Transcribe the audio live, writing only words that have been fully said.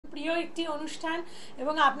প্রিয় একটি অনুষ্ঠান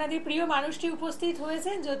এবং আপনাদের প্রিয় মানুষটি উপস্থিত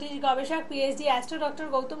হয়েছেন জ্যোতিষ গবেষক PhD astro doctor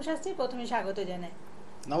Gautam Shastri. প্রথমে স্বাগত জানাই।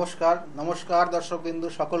 নমস্কার নমস্কার দর্শকবিন্দু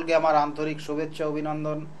সকলকে আমার আন্তরিক শুভেচ্ছা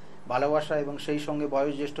অভিনন্দন ভালোবাসা এবং সেই সঙ্গে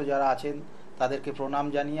বয়োজ্যেষ্ঠ যারা আছেন তাদেরকে প্রণাম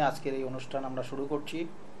জানিয়ে আজকের এই অনুষ্ঠান আমরা শুরু করছি।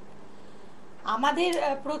 আমাদের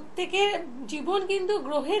প্রত্যেকের জীবন কিন্তু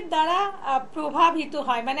গ্রহের দ্বারা প্রভাবিত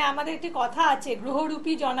হয়, মানে আমাদের একটি কথা আছে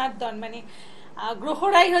গ্রহরূপী জনার্দন, মানে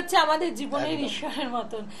গ্রহরাই হচ্ছে আমাদের জীবনের ঈশ্বরের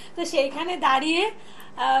মতন। তো সেইখানে দাঁড়িয়ে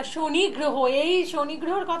শনি গ্রহ, এই শনি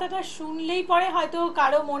গ্রহর কথাটা শুনলেই পরে হয়তো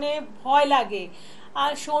কারো মনে ভয় লাগে।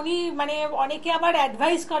 আর শনি মানে অনেকে আবার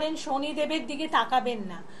অ্যাডভাইস করেন শনিদেবের দিকে তাকাবেন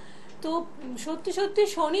না। তো সত্যি সত্যি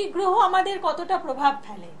শনি গ্রহ আমাদের কতটা প্রভাব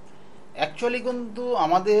ফেলে? অ্যাকচুয়ালি কিন্তু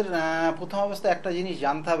আমাদের প্রথম অবস্থায় একটা জিনিস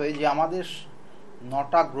জানতে হবে যে আমাদের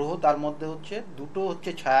 9টা গ্রহ, তার মধ্যে হচ্ছে 2টো হচ্ছে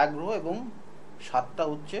ছায়া গ্রহ এবং 7টা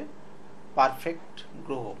হচ্ছে পারফেক্ট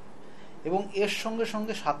গ্রহ, এবং এর সঙ্গে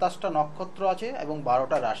সঙ্গে 27টা নক্ষত্র আছে এবং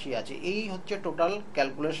 12টা রাশি আছে। এই হচ্ছে টোটাল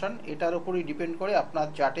ক্যালকুলেশন। এটার উপরই ডিপেন্ড করে আপনার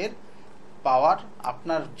চার্টের পাওয়ার,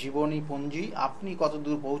 আপনার জীবনী পঞ্জি, আপনি কত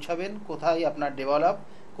দূর পৌঁছাবেন, কোথায় আপনার ডেভেলপ,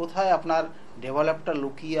 কোথায় আপনার ডেভেলপটা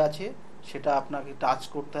লুকিয়ে আছে, সেটা আপনাকে টাচ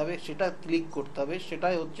করতে হবে, সেটা ক্লিক করতে হবে।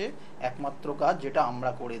 সেটাই হচ্ছে একমাত্র কাজ যেটা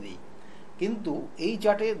আমরা করে দিই। কিন্তু এই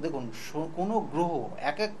চার্টে দেখুন কোনো গ্রহ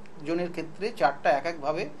এক একজনের ক্ষেত্রে চার্টটা এক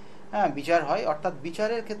একভাবে বিচার হয়। অর্থাৎ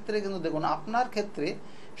বিচারের ক্ষেত্রে কিন্তু দেখুন আপনার ক্ষেত্রে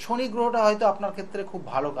শনি গ্রহটা হয়তো আপনার ক্ষেত্রে খুব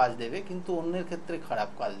ভালো কাজ দেবে, কিন্তু অন্যের ক্ষেত্রে খারাপ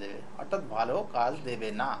কাজ দেবে, অর্থাৎ ভালো কাজ দেবে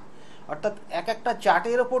না। অর্থাৎ এক একটা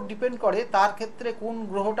চার্টের ওপর ডিপেন্ড করে তার ক্ষেত্রে কোন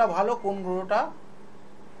গ্রহটা ভালো, কোন গ্রহটা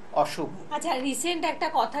অশুভ। আচ্ছা, রিসেন্ট একটা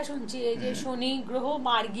কথা শুনছি এই যে শনি গ্রহ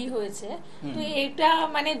মার্গী হয়েছে, তো এটা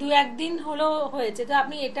মানে 2-1 দিন হলো হয়েছে, তো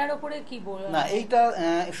আপনি এটার উপরে কি বলবেন? না, এইটা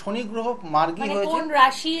শনি গ্রহ মার্গী মানে হয়েছে, কোন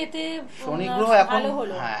রাশি এতে শনি গ্রহ এখন ভালো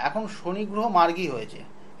হলো? হ্যাঁ, এখন শনি গ্রহ মার্গী হয়েছে।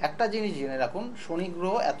 একটা জিনিস জেনে রাখুন, শনি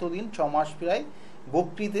গ্রহ এতদিন 6 মাস প্রায়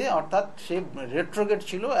বক্রিতে, অর্থাৎ সে রেট্রোগেট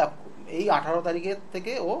ছিল। এই 18 তারিখের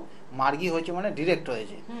থেকে ও মার্গী হয়েছে, মানে ডিরেক্ট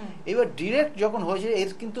হয়েছে। এবার ডিরেক্ট যখন হয়েছে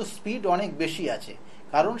এর কিন্তু স্পিড অনেক বেশি আছে,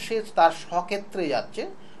 কারণ সে তার স্বক্ষেত্রে যাচ্ছে,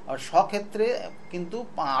 আর স্বক্ষেত্রে কিন্তু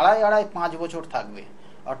 2.5-5 বছর থাকবে।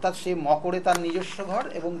 অর্থাৎ সে মকরে তার নিজস্ব ঘর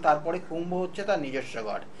এবং তারপরে কুম্ভ হচ্ছে তার নিজস্ব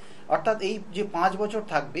ঘর। অর্থাৎ এই যে 5 বছর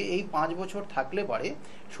থাকবে, এই 5 বছর থাকলে পরে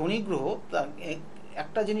শনি গ্রহ,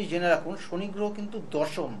 একটা জিনিস জেনে রাখুন, শনি গ্রহ কিন্তু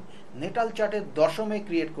দশম নেটাল চার্টের দশমে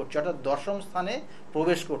ক্রিয়েট করছে, অর্থাৎ দশম স্থানে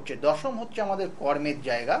প্রবেশ করছে। দশম হচ্ছে আমাদের কর্মের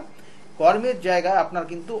জায়গা। কর্মের জায়গা আপনার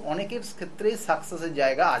কিন্তু অনেকের ক্ষেত্রেই সাকসেসের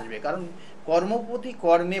জায়গা আসবে, কারণ কর্মপতি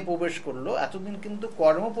কর্মে প্রবেশ করলো। এতদিন কিন্তু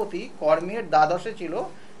কর্মপতি কর্মের দ্বাদশে ছিল,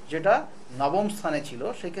 যেটা 9ম স্থানে ছিল।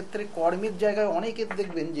 সেক্ষেত্রে কর্মের জায়গায় অনেকের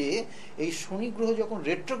দেখবেন যে এই শনি গ্রহ যখন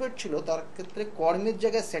রেট্রোগেট ছিল তার ক্ষেত্রে কর্মের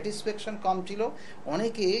জায়গায় স্যাটিসফ্যাকশন কম ছিল,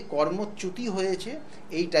 অনেকে কর্মচ্যুতি হয়েছে,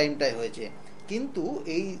 এই টাইমটাই হয়েছে। কিন্তু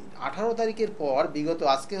এই 18 তারিখের পর, বিগত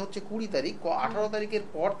আজকে হচ্ছে 20 তারিখ, 18 তারিখের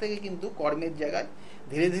পর থেকে কিন্তু কর্মের জায়গায়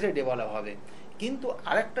ধীরে ধীরে ডেভেলপ হবে। কিন্তু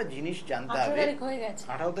আরেকটা জিনিস জানতে হবে,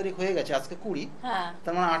 18 তারিখ হয়ে গেছে, আজকে 20,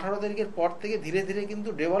 তার মানে 18 তারিখের পর থেকে ধীরে ধীরে কিন্তু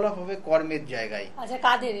ডেভেলপ হবে কর্মের জায়গায়। আচ্ছা,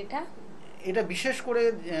 কাদের এটা? এটা বিশেষ করে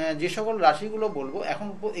যে সকল রাশিগুলো বলবো এখন,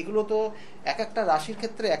 এগুলো তো এক একটা রাশির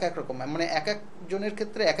ক্ষেত্রে এক এক রকম, মানে এক একজনের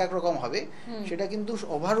ক্ষেত্রে এক এক রকম হবে। সেটা কিন্তু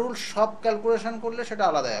ওভারঅল সব ক্যালকুলেশন করলে সেটা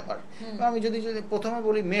আলাদা ব্যাপার। আমি যদি প্রথমে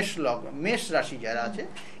বলি মেষ রাশি যারা আছে,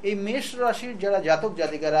 এই মেষ রাশির যারা জাতক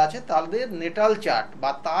জাতিকারা আছে তাদের নেটাল চার্ট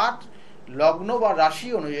বা তার লগ্ন বা রাশি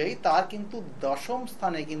অনুযায়ী তার কিন্তু দশম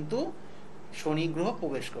স্থানে কিন্তু শনি গ্রহ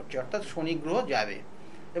প্রবেশ করছে, অর্থাৎ শনি গ্রহ যাবে,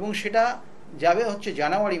 এবং সেটা যাবে হচ্ছে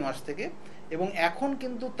জানুয়ারি মাস থেকে। এবং এখন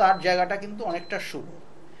কিন্তু তার জায়গাটা কিন্তু অনেকটা শুভ,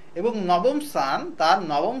 এবং তার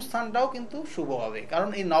নবম স্থানটাও কিন্তু শুভ হবে, কারণ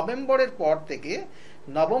এই নভেম্বরের পর থেকে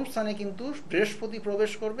 9ম স্থানে কিন্তু বৃহস্পতি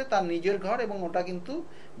প্রবেশ করবে তার নিজের ঘর, এবং ওটা কিন্তু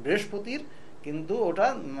বৃহস্পতির কিন্তু ওটা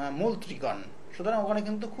মূল ত্রিকোণ, সুতরাং ওখানে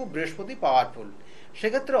কিন্তু খুব বৃহস্পতি পাওয়ারফুল।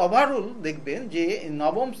 সেক্ষেত্রে ওভারঅল দেখবেন যে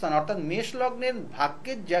 9ম স্থান অর্থাৎ মেষ লগ্নের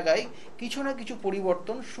ভাগ্যের জায়গায় কিছু না কিছু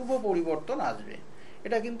পরিবর্তন, শুভ পরিবর্তন আসবে।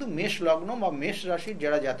 এটা কিন্তু মেষ লগ্ন বা মেষ রাশির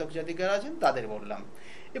যারা জাতক জাতিকারা আছেন তাদের বললাম।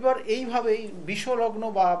 এবার এইভাবেই বিষলগ্ন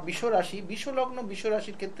বা বিষলগ্ন বিষ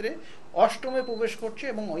রাশির ক্ষেত্রে অষ্টমে প্রবেশ করছে,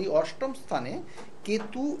 এবং ওই অষ্টম স্থানে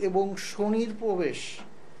কেতু এবং শনির প্রবেশ,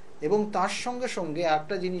 এবং তার সঙ্গে সঙ্গে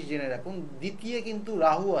একটা জিনিস জেনে রাখুন, দ্বিতীয় কিন্তু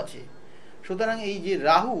রাহু আছে। সুতরাং এই যে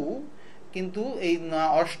রাহু কিন্তু এই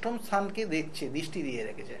অষ্টম স্থানকে দেখছে, দৃষ্টি দিয়ে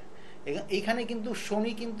রেখেছে। এইখানে কিন্তু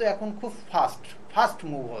শনি কিন্তু এখন খুব ফাস্ট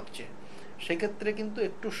মুভ হচ্ছে। সেক্ষেত্রে কিন্তু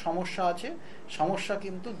একটু সমস্যা আছে, সমস্যা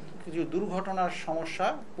কিন্তু কিছু দুর্ঘটনার সমস্যা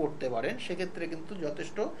পড়তে পারেন। সেক্ষেত্রে কিন্তু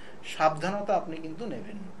যথেষ্ট সাবধানতা আপনি কিন্তু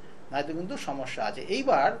নেবেন। নয়তো কিন্তু সমস্যা আছে।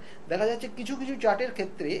 এইবার দেখা যাচ্ছে কিছু কিছু চার্টের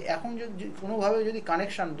ক্ষেত্রে এখন যদি কোনোভাবে যদি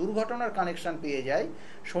কানেকশান, দুর্ঘটনার কানেকশান পেয়ে যায়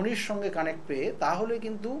শনির সঙ্গে কানেক্ট পেয়ে, তাহলে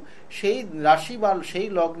কিন্তু সেই রাশি বা সেই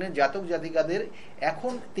লগ্নের জাতক জাতিকাদের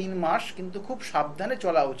এখন 3 মাস কিন্তু খুব সাবধানে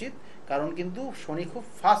চলা উচিত। কারণ কিন্তু শনি খুব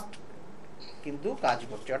ফাস্ট কিন্তু কাজ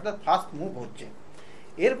করছে, অর্থাৎ ফাস্ট মুভ হচ্ছে।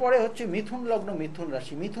 এরপরে হচ্ছে মিথুন লগ্ন মিথুন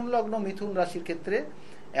রাশি। মিথুন লগ্ন মিথুন রাশির ক্ষেত্রে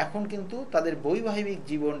এখন কিন্তু তাদের বৈবাহিক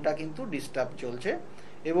জীবনটা কিন্তু ডিস্টার্ব চলছে,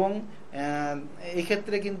 এবং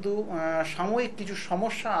এক্ষেত্রে কিন্তু সাময়িক কিছু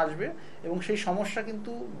সমস্যা আসবে, এবং সেই সমস্যা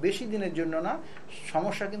কিন্তু বেশি দিনের জন্য না,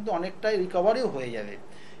 সমস্যা কিন্তু অনেকটাই রিকভারিও হয়ে যাবে।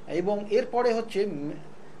 এবং এরপরে হচ্ছে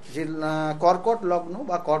যে কর্কট লগ্ন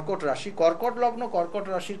বা কর্কট রাশি। কর্কট লগ্ন কর্কট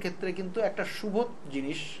রাশির ক্ষেত্রে কিন্তু একটা শুভ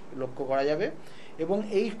জিনিস লক্ষ্য করা যাবে, এবং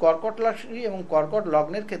এই কর্কট রাশি এবং কর্কট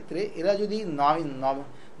লগ্নের ক্ষেত্রে এরা যদি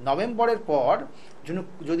নভেম্বরের পর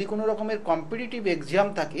যদি কোনো রকমের কম্পিটিটিভ এক্সাম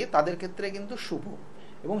থাকে তাদের ক্ষেত্রে কিন্তু শুভ,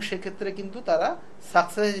 এবং সেক্ষেত্রে কিন্তু তারা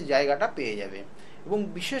সাকসেস জায়গাটা পেয়ে যাবে। এবং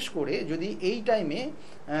বিশেষ করে যদি এই টাইমে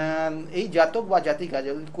এই জাতক বা জাতিকা,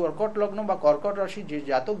 কর্কট লগ্ন বা কর্কট রাশির যে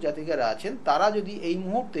জাতক জাতিকারা আছেন, তারা যদি এই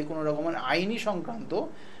মুহূর্তে কোনো রকমের আইনি সংক্রান্ত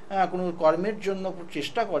কোনো কর্মের জন্য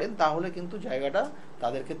চেষ্টা করেন, তাহলে কিন্তু জায়গাটা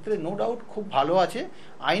তাদের ক্ষেত্রে নো ডাউট খুব ভালো আছে।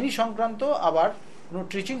 আইনি সংক্রান্ত, আবার কোনো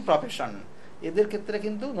টিচিং প্রফেশন, এদের ক্ষেত্রে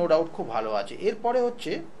কিন্তু নো ডাউট খুব ভালো আছে। এরপরে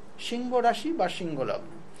হচ্ছে সিংহ রাশি বা সিংহ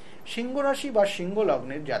লগ্ন। সিংহ রাশি বা সিংহ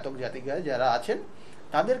লগ্নের জাতক জাতিকা যারা আছেন,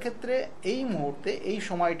 তাদের ক্ষেত্রে এই মুহূর্তে এই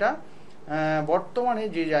সময়টা বর্তমানে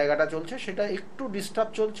যে জায়গাটা চলছে সেটা একটু ডিস্টার্ব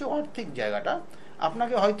চলছে। আর্থিক জায়গাটা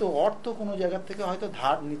আপনাকে হয়তো অর্থ কোনো জায়গা থেকে হয়তো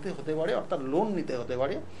ধার নিতে হতে পারে, অর্থাৎ লোন নিতে হতে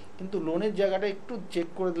পারে, কিন্তু লোনের জায়গাটা একটু চেক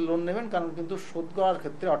করে লোন নেবেন, কারণ কিন্তু শোধ করার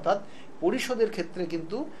ক্ষেত্রে অর্থাৎ পরিশোধের ক্ষেত্রে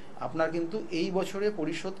কিন্তু আপনার কিন্তু এই বছরে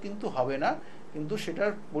পরিশোধ কিন্তু হবে না, কিন্তু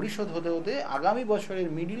সেটার পরিশোধ হতে হতে আগামী বছরের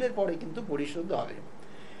মিডিলের পরে কিন্তু পরিশোধ হবে।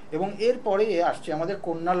 এবং এরপরে আসছে আমাদের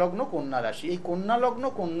কন্যা লগ্ন কন্যা রাশি। এই কন্যা লগ্ন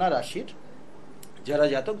কন্যা রাশির যারা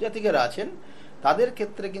জাতক জাতিকারা আছেন, তাদের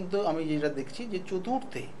ক্ষেত্রে কিন্তু আমি যেটা দেখছি যে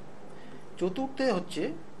চতুর্থে হচ্ছে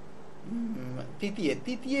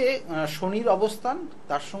তৃতীয় শনির অবস্থান,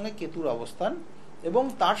 তার সঙ্গে কেতুর অবস্থান, এবং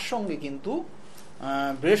তার সঙ্গে কিন্তু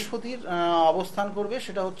বৃহস্পতির অবস্থান করবে,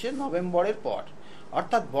 সেটা হচ্ছে নভেম্বরের পর।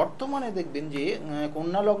 অর্থাৎ বর্তমানে দেখবেন যে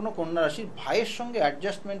কন্যা লগ্ন কন্যা রাশির ভাইয়ের সঙ্গে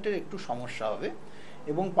অ্যাডজাস্টমেন্টের একটু সমস্যা হবে,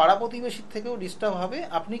 এবং পাড়া প্রতিবেশীর থেকেও ডিস্টার্ব হবে।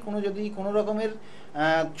 আপনি যদি কোনো রকমের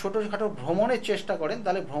ছোটোখাটো ভ্রমণের চেষ্টা করেন,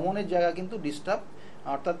 তাহলে ভ্রমণের জায়গা কিন্তু ডিস্টার্ব,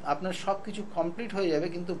 অর্থাৎ আপনার সব কিছু কমপ্লিট হয়ে যাবে,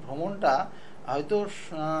 কিন্তু ভ্রমণটা হয়তো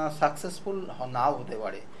সাকসেসফুল নাও হতে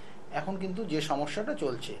পারে। এখন কিন্তু যে সমস্যাটা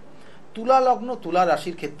চলছে তুলা লগ্ন তুলা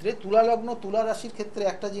রাশির ক্ষেত্রে, তুলা লগ্ন তুলা রাশির ক্ষেত্রে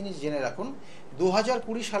একটা জিনিস জেনে রাখুন,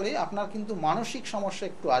 2020 সালে আপনার কিন্তু মানসিক সমস্যা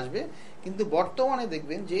একটু আসবে, কিন্তু বর্তমানে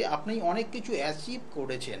দেখবেন যে আপনি অনেক কিছু অ্যাচিভ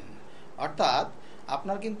করেছেন। অর্থাৎ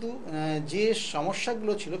আপনার কিন্তু যে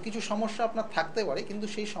সমস্যাগুলো ছিল, কিছু সমস্যা আপনার থাকতে পারে, কিন্তু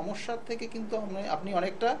সেই সমস্যার থেকে কিন্তু আপনি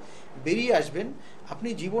অনেকটা বেরিয়ে আসবেন। আপনি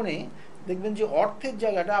জীবনে দেখবেন যে অর্থের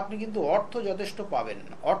জায়গাটা আপনি কিন্তু অর্থ যথেষ্ট পাবেন,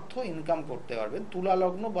 অর্থ ইনকাম করতে পারবেন তুলা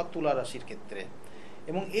লগ্ন বা তুলা রাশির ক্ষেত্রে।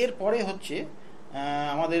 এবং এরপরে হচ্ছে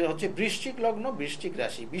আমাদের হচ্ছে বৃশ্চিক লগ্ন বৃশ্চিক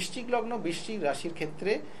রাশি। বৃশ্চিক লগ্ন বৃশ্চিক রাশির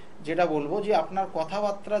ক্ষেত্রে যেটা বলবো যে আপনার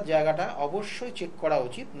কথাবার্তার জায়গাটা অবশ্যই চেক করা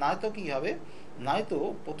উচিত, নয়তো কী হবে, নয়তো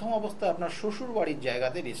প্রথম অবস্থায় আপনার শ্বশুর বাড়ির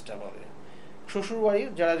জায়গাতে ডিস্টার্ব হবে। শ্বশুর বাড়ির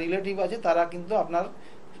যারা রিলেটিভ আছে তারা কিন্তু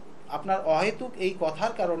আপনার অহেতুক এই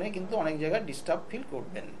কথার কারণে কিন্তু অনেক জায়গায় ডিস্টার্ব ফিল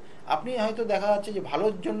করবেন। আপনি হয়তো দেখা যাচ্ছে যে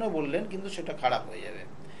ভালোর জন্য বললেন, কিন্তু সেটা খারাপ হয়ে যাবে।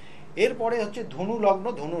 এরপরে হচ্ছে ধনু লগ্ন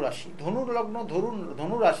ধনু রাশি। ধনু লগ্ন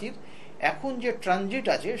ধনু রাশির এখন যে ট্রানজিট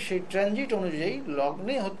আছে, সেই ট্রানজিট অনুযায়ী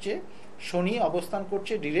লগ্নে হচ্ছে শনি অবস্থান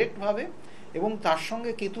করছে ডিরেক্টভাবে, এবং তার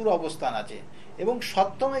সঙ্গে কেতুর অবস্থান আছে, এবং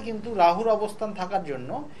সপ্তমে কিন্তু রাহুর অবস্থান থাকার জন্য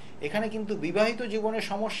এখানে কিন্তু বিবাহিত জীবনের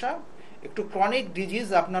সমস্যা, একটু ক্রনিক ডিজিজ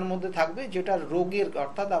আপনার মধ্যে থাকবে, যেটা রোগের,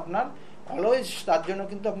 অর্থাৎ আপনার অলওয়েজ তার জন্য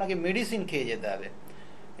কিন্তু আপনাকে মেডিসিন খেয়ে যেতে হবে,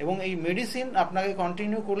 এবং এই মেডিসিন আপনাকে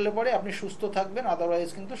কন্টিনিউ করলে পরে আপনি সুস্থ থাকবেন, আদারওয়াইজ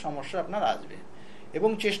কিন্তু সমস্যা আপনার আসবে। এবং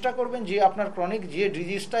চেষ্টা করবেন যে আপনার ক্রনিক যে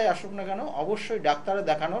ডিজিজটাই আসুক না কেন, অবশ্যই ডাক্তারে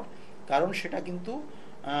দেখানোর, কারণ সেটা কিন্তু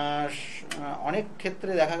অনেক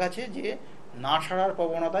ক্ষেত্রে দেখা গেছে যে না ছাড়ার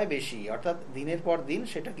প্রবণতায় বেশি, অর্থাৎ দিনের পর দিন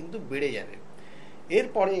সেটা কিন্তু বেড়ে যাবে।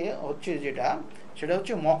 এরপরে হচ্ছে সেটা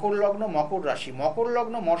হচ্ছে মকর লগ্ন মকর রাশি। মকর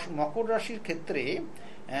লগ্ন মকর রাশির ক্ষেত্রে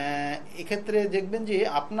এক্ষেত্রে দেখবেন যে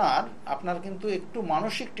আপনার কিন্তু একটু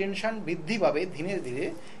মানসিক টেনশন বৃদ্ধি পাবে ধীরে ধীরে,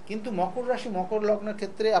 কিন্তু মকর রাশি মকর লগ্নের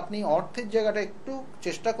ক্ষেত্রে আপনি অর্থের জায়গাটা একটু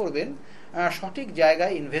চেষ্টা করবেন সঠিক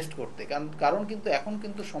জায়গায় ইনভেস্ট করতে, কারণ কিন্তু এখন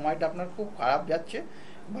কিন্তু সময়টা আপনার খুব খারাপ যাচ্ছে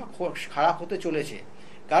বা খারাপ হতে চলেছে।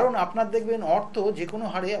 কারণ আপনার দেখবেন অর্থ যে কোনো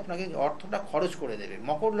হারে আপনাকে অর্থটা খরচ করে দেবে।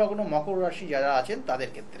 মকর লগ্ন মকর রাশি যারা আছেন তাদের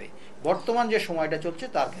ক্ষেত্রে বর্তমান যে সময়টা চলছে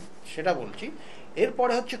তার ক্ষেত্রে সেটা বলছি।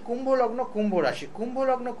 এরপরে হচ্ছে কুম্ভ লগ্ন কুম্ভ রাশি। কুম্ভ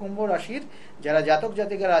লগ্ন কুম্ভ রাশির যারা জাতক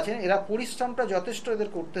জাতিকারা আছেন এরা পরিশ্রমটা যথেষ্ট এদের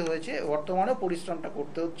করতে হয়েছে, বর্তমানেও পরিশ্রমটা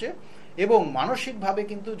করতে হচ্ছে এবং মানসিকভাবে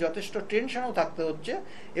কিন্তু যথেষ্ট টেনশনও থাকতে হচ্ছে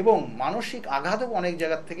এবং মানসিক আঘাতও অনেক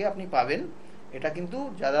জায়গার থেকে আপনি পাবেন। এটা কিন্তু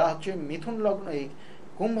যারা হচ্ছে মিথুন লগ্ন এই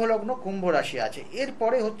কুম্ভ লগ্ন কুম্ভ রাশি আছে।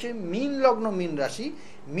 এরপরে হচ্ছে মীন লগ্ন মীন রাশি।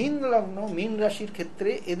 মীন লগ্ন মীন রাশির ক্ষেত্রে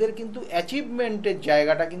এদের কিন্তু অ্যাচিভমেন্টের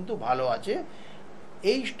জায়গাটা কিন্তু ভালো আছে,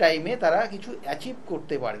 এই টাইমে তারা কিছু অ্যাচিভ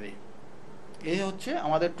করতে পারবে। এই হচ্ছে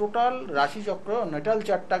আমাদের টোটাল রাশিচক্র নেটাল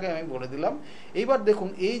চার্টটাকে আমি বলে দিলাম। এইবার দেখুন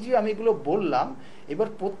এই যে আমি এগুলো বললাম, এবার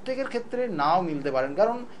প্রত্যেকের ক্ষেত্রে নাও মিলতে পারেন,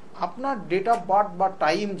 কারণ আপনার ডেট অফ বার্থ বা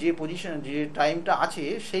টাইম যে পজিশন যে টাইমটা আছে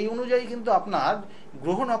সেই অনুযায়ী কিন্তু আপনার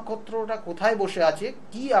গ্রহ নক্ষত্রটা কোথায় বসে আছে,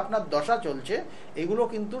 কি আপনার দশা চলছে, এগুলো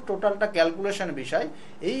কিন্তু টোটালটা ক্যালকুলেশন বিষয়,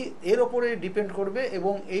 এর ওপরে ডিপেন্ড করবে।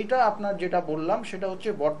 এবং এইটা আপনার যেটা বললাম সেটা হচ্ছে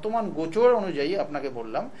বর্তমান গোচর অনুযায়ী আপনাকে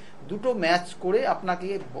বললাম, দুটো ম্যাচ করে আপনাকে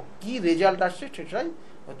কি রেজাল্ট আসছে সেটাই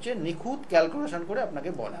হচ্ছে নিখুঁত ক্যালকুলেশন করে আপনাকে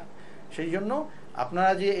বলা। সেই জন্য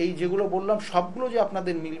আপনারা যে এই যেগুলো বললাম সবগুলো যে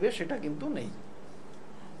আপনাদের মিলবে সেটা কিন্তু নেই।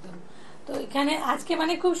 তো এখানে আজকে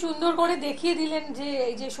মানে খুব সুন্দর করে দেখিয়ে দিলেন যে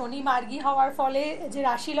এই যে শনি মার্গী হওয়ার ফলে যে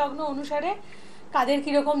রাশি লগ্ন অনুসারে কাদের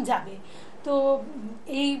কিরকম যাবে। তো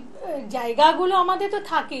এই জায়গাগুলো আমাদের তো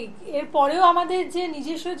থাকেই, এরপরেও আমাদের যে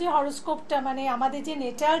নিজস্ব যে হরোস্কোপটা মানে আমাদের যে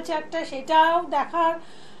নেটাল চার্টটা সেটাও দেখার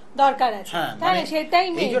দরকার আছে। হ্যাঁ সেটাই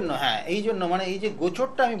এই জন্য মানে এই যে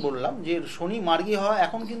গোচরটা আমি বললাম যে শনি মার্গী হওয়া,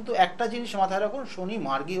 এখন কিন্তু একটা জিনিস মাথায় রাখুন, শনি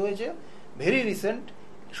মার্গী হয়েছে ভেরি রিসেন্ট,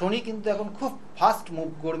 শনি কিন্তু এখন খুব ফাস্ট মুভ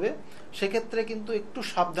করবে। সেক্ষেত্রে কিন্তু একটু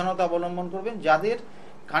সাবধানতা অবলম্বন করবেন। যাদের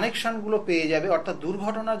কানেকশনগুলো পেয়ে যাবে অর্থাৎ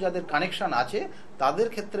দুর্ঘটনা যাদের কানেকশন আছে তাদের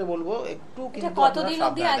ক্ষেত্রে বলবো একটু কিন্তু আপনারা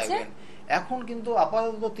সাবধানে থাকবেন। এখন কিন্তু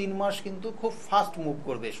আপাতত 3 মাস কিন্তু খুব ফাস্ট মুভ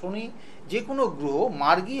করবে শনি। যে কোনো গ্রহ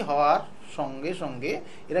মার্গী হওয়ার সঙ্গে সঙ্গে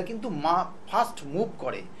এরা কিন্তু ফাস্ট মুভ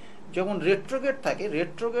করে। যখন রেট্রোগেট থাকে,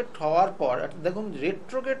 রেট্রোগেট হওয়ার পর দেখুন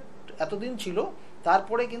রেট্রোগেট এতদিন ছিল,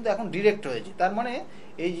 তারপরে কিন্তু এখন ডিরেক্ট হয়েছে। তার মানে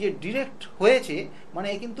এই যে ডিরেক্ট হয়েছে মানে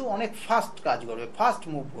এ কিন্তু অনেক ফাস্ট কাজ করবে, ফাস্ট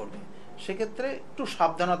মুভ করবে। সেক্ষেত্রে একটু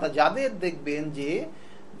সাবধানতা, যাদের দেখবেন যে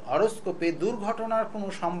হরোস্কোপে দুর্ঘটনার কোনো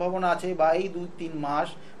সম্ভাবনা আছে বা এই 2-3 মাস,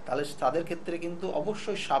 তাহলে তাদের ক্ষেত্রে কিন্তু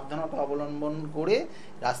অবশ্যই সাবধানতা অবলম্বন করে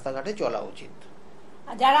রাস্তাঘাটে চলা উচিত।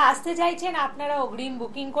 যারা আসতে চাইছেন আপনারা অগ্রিম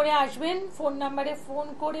বুকিং করে আসবেন, ফোন নাম্বারে ফোন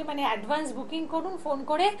করে মানে অ্যাডভান্স বুকিং করুন ফোন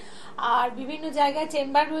করে। আর বিভিন্ন জায়গায়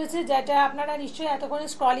চেম্বার রয়েছে যেটা আপনারা নিশ্চয়ই এতক্ষণে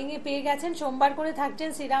স্ক্রলিংয়ে পেয়ে গেছেন। সোমবার করে থাকছেন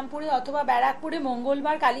শ্রীরামপুরে অথবা ব্যারাকপুরে,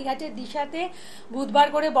 মঙ্গলবার কালীঘাটের দিশাতে, বুধবার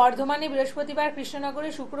করে বর্ধমানে, বৃহস্পতিবার কৃষ্ণনগরে,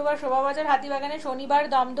 শুক্রবার শোভাবাজার হাতিবাগানে, শনিবার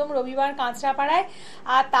দমদম, রবিবার কাঁচরাপাড়ায়।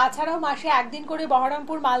 আর তাছাড়াও মাসে একদিন করে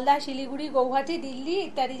বহরমপুর, মালদা, শিলিগুড়ি, গৌহাটি, দিল্লি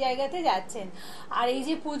ইত্যাদি জায়গাতে যাচ্ছেন। আর এই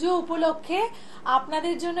যে পুজো উপলক্ষে আপনাদের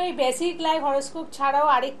জন্য এই বেসিক লাইভ হরোস্কোপ ছাড়াও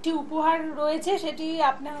আরেকটি উপহার রয়েছে, সেটি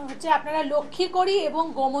আপনারা লক্ষ্মী করি এবং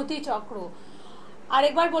গোমতী চক্র।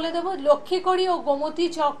 আরেকবার বলে দেবো, লক্ষ্মী করি ও গোমতী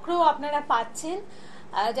চক্র আপনারা পাচ্ছেন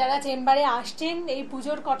যারা চেম্বারে আসছেন এই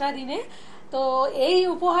পুজোর কটা দিনে। তো এই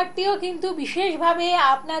উপহারটিও কিন্তু বিশেষভাবে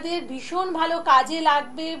আপনাদের ভীষণ ভালো কাজে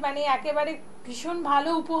লাগবে, মানে একেবারে ভীষণ ভালো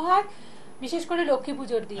উপহার, বিশেষ করে লক্ষ্মী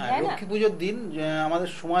পুজোর দিন। লক্ষ্মী পুজোর দিন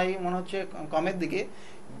আমাদের সময় মনে হচ্ছে কমের দিকে,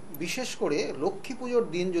 বিশেষ করে লক্ষ্মী পুজোর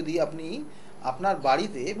দিন যদি আপনি আপনার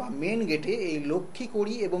বাড়িতে বা মেন গেটে এই লক্ষ্মী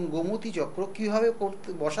কড়ি এবং গোমতী চক্র কীভাবে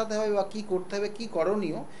বসাতে হবে বা কী করতে হবে, কী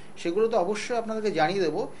করণীয়, সেগুলো তো অবশ্যই আপনাদেরকে জানিয়ে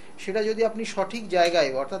দেবো। সেটা যদি আপনি সঠিক জায়গায়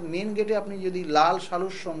অর্থাৎ মেন গেটে আপনি যদি লাল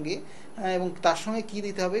শালুর সঙ্গে এবং তার সঙ্গে কী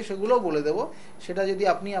দিতে হবে সেগুলোও বলে দেবো, সেটা যদি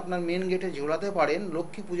আপনি আপনার মেন গেটে ঝোলাতে পারেন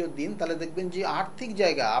লক্ষ্মী পুজোর দিন, তাহলে দেখবেন যে আর্থিক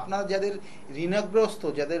জায়গা আপনার যাদের ঋণগ্রস্ত,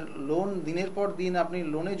 যাদের লোন দিনের পর দিন আপনি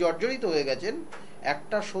লোনে জর্জরিত হয়ে গেছেন,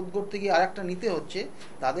 একটা শোধ করতে গিয়ে আর একটা নিতে হচ্ছে,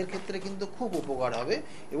 তাদের ক্ষেত্রে কিন্তু খুব উপকার হবে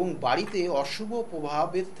এবং বাড়িতে অশুভ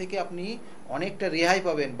প্রভাবের থেকে আপনি অনেকটা রেহাই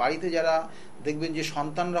পাবেন। বাড়িতে যারা দেখবেন যে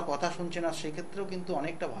সন্তানরা কথা শুনছে না, সেক্ষেত্রেও কিন্তু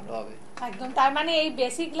অনেকটা ভালো হবে একদম। তার মানে এই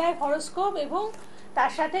বেসিক লাইফ হরোস্কোপ এবং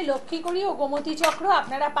তার সাথে লক্ষ্মী করি ও গোমতী চক্র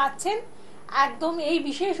আপনারা পাচ্ছেন একদম এই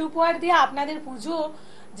বিশেষ উপহার দিয়ে। আপনাদের পুজো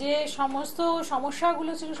যে সমস্ত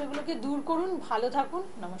সমস্যাগুলো ছিল সেগুলোকে দূর করুন। ভালো থাকুন।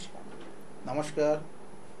 নমস্কার। নমস্কার।